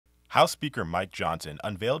House Speaker Mike Johnson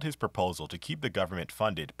unveiled his proposal to keep the government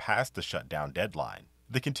funded past the shutdown deadline.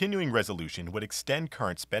 The continuing resolution would extend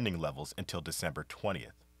current spending levels until December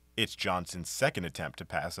 20th. It's Johnson's second attempt to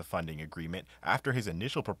pass a funding agreement after his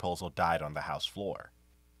initial proposal died on the House floor.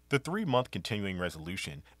 The 3-month continuing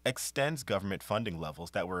resolution extends government funding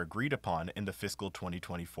levels that were agreed upon in the fiscal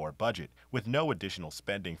 2024 budget, with no additional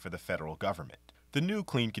spending for the federal government. The new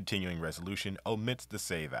clean continuing resolution omits the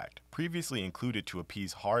SAVE Act, previously included to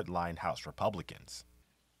appease hard-line House Republicans.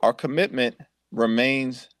 Our commitment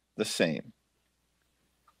remains the same,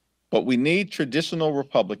 but we need traditional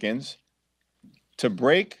Republicans to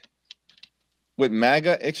break with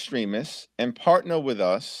MAGA extremists and partner with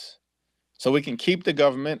us so we can keep the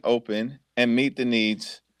government open and meet the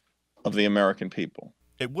needs of the American people.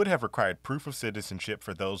 It would have required proof of citizenship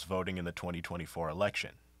for those voting in the 2024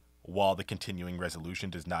 election. While the continuing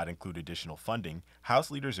resolution does not include additional funding,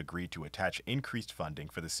 House leaders agreed to attach increased funding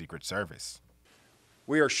for the Secret Service.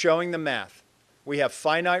 We are showing the math. We have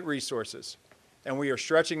finite resources, and we are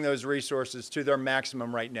stretching those resources to their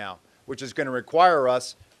maximum right now, which is going to require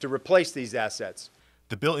us to replace these assets.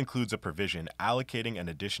 The bill includes a provision allocating an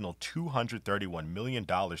additional $231 million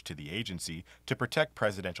to the agency to protect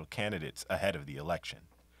presidential candidates ahead of the election.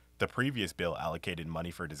 The previous bill allocated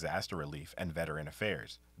money for disaster relief and veteran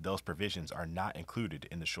affairs. Those provisions are not included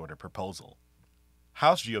in the shorter proposal.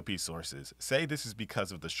 House GOP sources say this is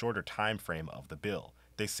because of the shorter time frame of the bill.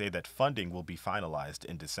 They say that funding will be finalized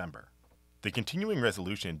in December. The continuing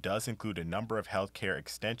resolution does include a number of health care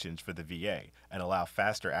extensions for the VA and allow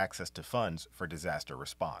faster access to funds for disaster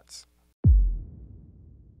response.